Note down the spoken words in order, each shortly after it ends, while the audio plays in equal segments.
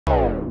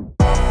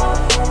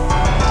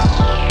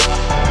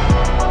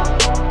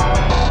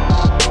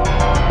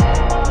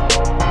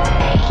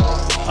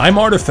I'm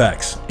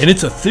Artifacts, and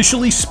it's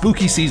officially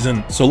spooky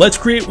season, so let's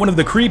create one of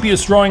the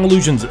creepiest drawing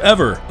illusions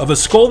ever of a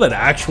skull that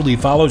actually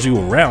follows you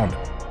around.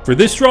 For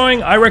this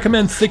drawing, I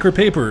recommend thicker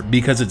paper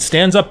because it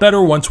stands up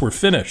better once we're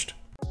finished.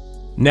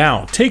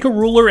 Now, take a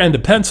ruler and a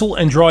pencil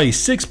and draw a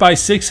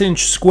 6x6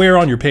 inch square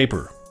on your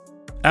paper.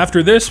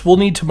 After this, we'll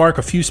need to mark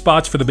a few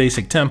spots for the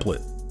basic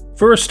template.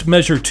 First,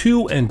 measure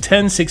 2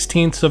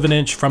 10/16 of an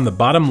inch from the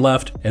bottom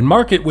left and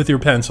mark it with your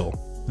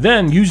pencil.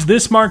 Then, use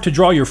this mark to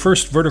draw your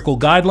first vertical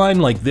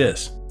guideline like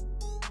this.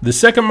 The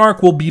second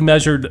mark will be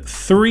measured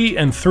 3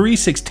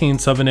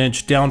 3/16 of an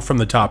inch down from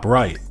the top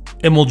right,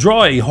 and we'll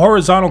draw a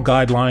horizontal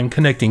guideline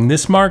connecting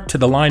this mark to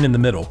the line in the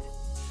middle.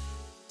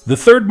 The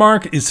third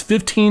mark is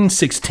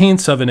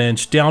 15/16 of an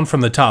inch down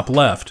from the top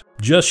left,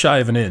 just shy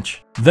of an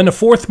inch. Then a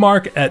fourth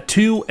mark at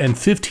 2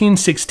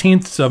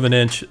 15/16 of an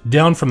inch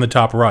down from the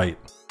top right.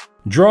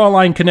 Draw a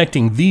line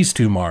connecting these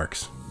two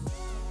marks.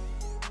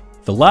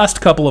 The last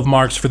couple of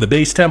marks for the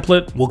base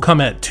template will come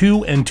at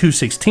 2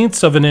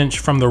 2/16 of an inch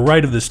from the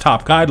right of this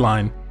top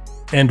guideline,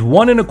 and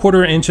 1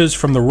 1/4 inches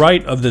from the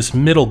right of this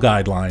middle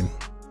guideline.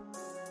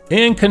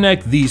 And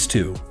connect these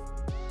two.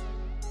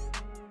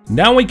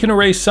 Now we can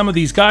erase some of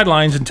these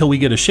guidelines until we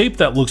get a shape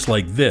that looks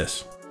like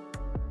this.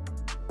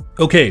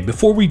 Okay,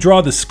 before we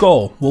draw the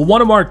skull, we'll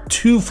want to mark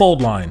two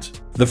fold lines.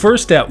 The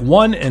first at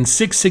 1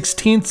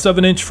 6/16 of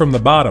an inch from the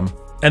bottom,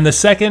 and the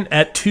second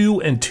at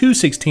 2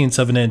 2/16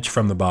 of an inch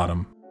from the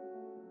bottom.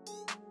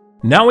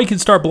 Now we can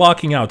start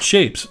blocking out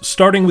shapes,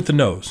 starting with the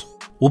nose.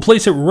 We'll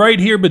place it right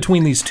here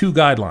between these two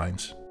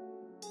guidelines.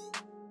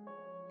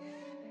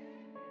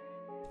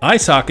 Eye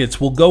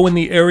sockets will go in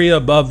the area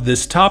above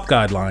this top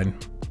guideline.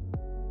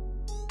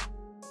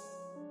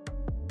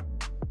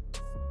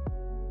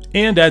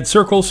 And add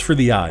circles for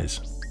the eyes.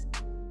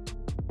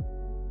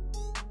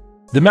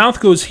 The mouth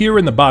goes here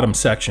in the bottom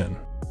section.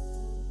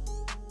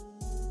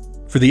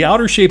 For the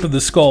outer shape of the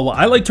skull,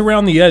 I like to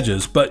round the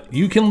edges, but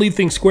you can leave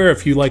things square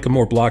if you like a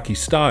more blocky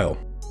style.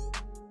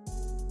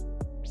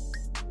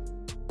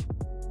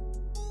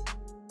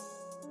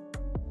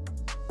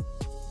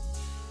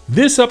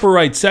 This upper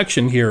right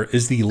section here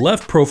is the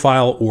left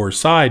profile or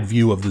side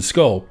view of the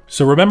skull,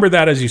 so remember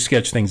that as you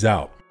sketch things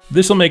out.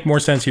 This will make more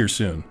sense here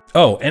soon.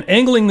 Oh, and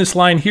angling this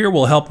line here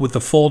will help with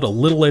the fold a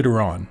little later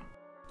on.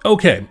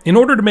 Okay, in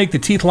order to make the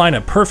teeth line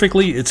up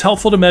perfectly, it's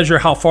helpful to measure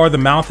how far the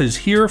mouth is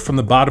here from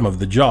the bottom of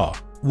the jaw.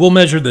 We'll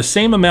measure the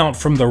same amount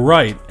from the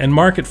right and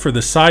mark it for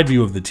the side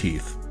view of the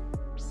teeth.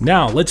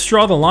 Now, let's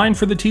draw the line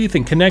for the teeth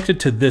and connect it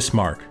to this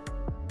mark.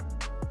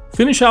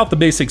 Finish out the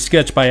basic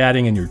sketch by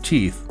adding in your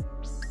teeth,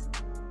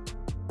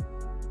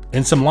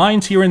 and some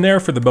lines here and there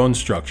for the bone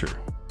structure.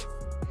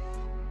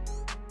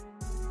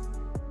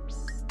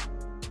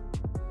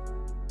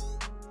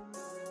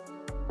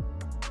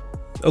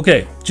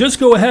 Okay, just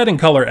go ahead and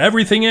color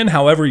everything in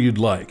however you'd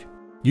like.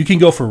 You can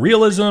go for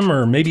realism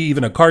or maybe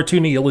even a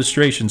cartoony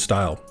illustration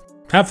style.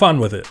 Have fun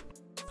with it.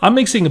 I'm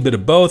mixing a bit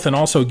of both and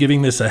also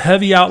giving this a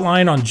heavy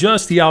outline on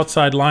just the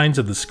outside lines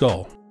of the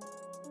skull.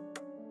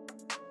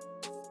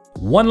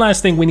 One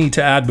last thing we need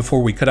to add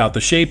before we cut out the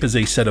shape is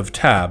a set of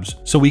tabs,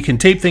 so we can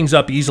tape things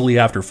up easily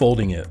after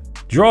folding it.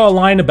 Draw a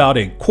line about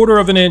 1/4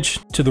 of an inch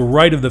to the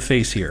right of the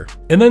face here,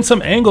 and then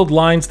some angled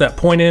lines that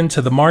point in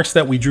to the marks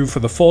that we drew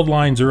for the fold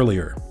lines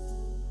earlier.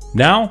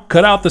 Now,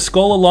 cut out the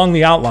skull along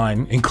the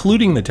outline,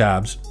 including the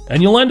tabs,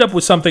 and you'll end up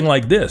with something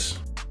like this.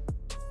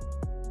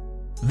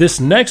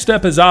 This next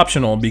step is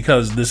optional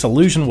because this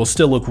illusion will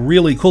still look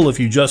really cool if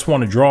you just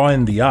want to draw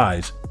in the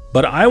eyes.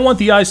 But I want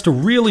the eyes to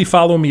really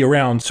follow me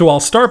around, so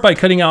I'll start by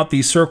cutting out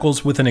these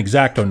circles with an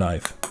X-Acto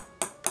knife.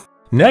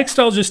 Next,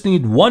 I'll just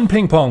need one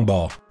ping pong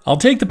ball. I'll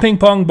take the ping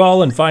pong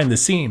ball and find the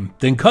seam,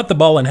 then cut the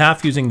ball in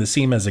half using the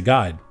seam as a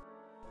guide.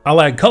 I'll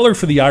add color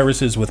for the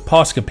irises with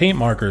Posca paint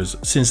markers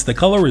since the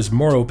color is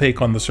more opaque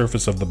on the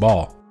surface of the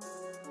ball.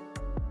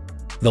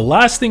 The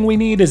last thing we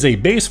need is a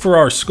base for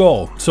our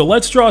skull, so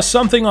let's draw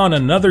something on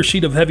another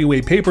sheet of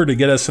heavyweight paper to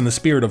get us in the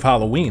spirit of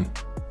Halloween.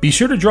 Be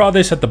sure to draw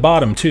this at the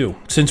bottom too,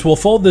 since we'll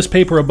fold this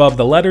paper above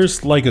the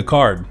letters like a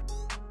card.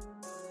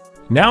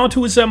 Now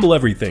to assemble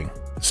everything.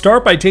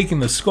 Start by taking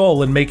the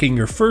skull and making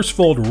your first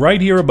fold right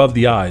here above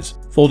the eyes,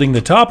 folding the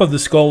top of the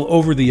skull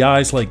over the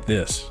eyes like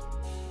this.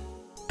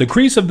 The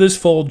crease of this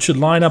fold should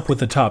line up with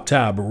the top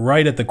tab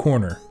right at the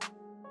corner.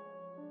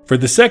 For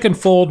the second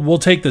fold, we'll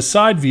take the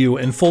side view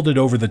and fold it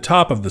over the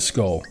top of the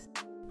skull.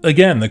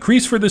 Again, the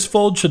crease for this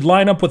fold should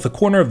line up with the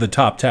corner of the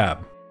top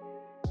tab.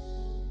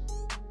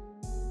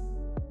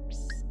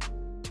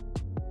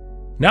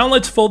 Now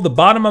let's fold the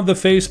bottom of the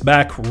face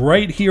back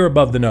right here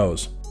above the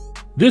nose.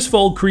 This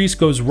fold crease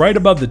goes right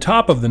above the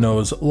top of the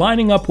nose,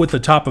 lining up with the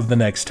top of the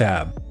next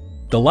tab.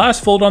 The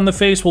last fold on the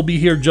face will be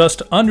here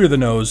just under the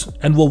nose,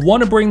 and we'll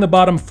want to bring the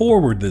bottom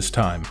forward this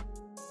time.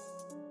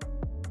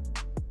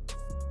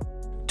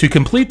 To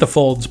complete the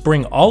folds,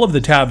 bring all of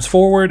the tabs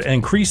forward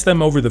and crease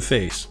them over the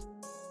face.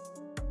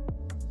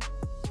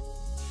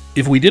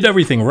 If we did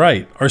everything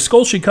right, our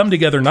skull should come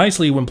together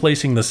nicely when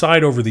placing the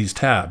side over these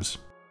tabs.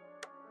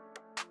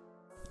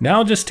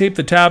 Now just tape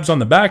the tabs on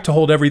the back to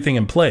hold everything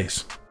in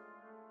place.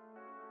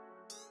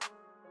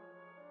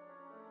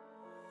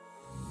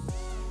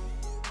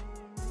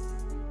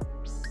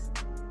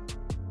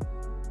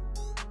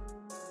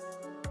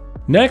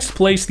 Next,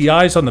 place the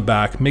eyes on the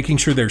back, making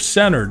sure they're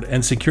centered,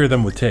 and secure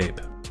them with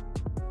tape.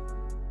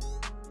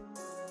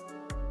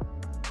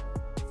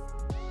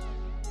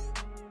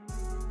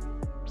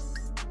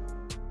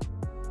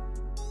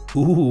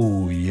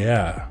 Ooh,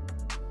 yeah.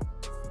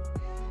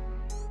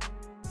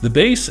 The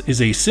base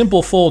is a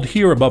simple fold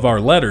here above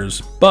our letters,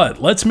 but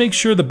let's make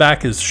sure the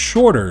back is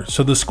shorter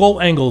so the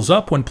skull angles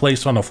up when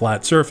placed on a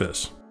flat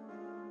surface.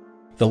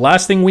 The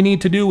last thing we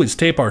need to do is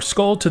tape our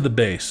skull to the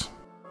base.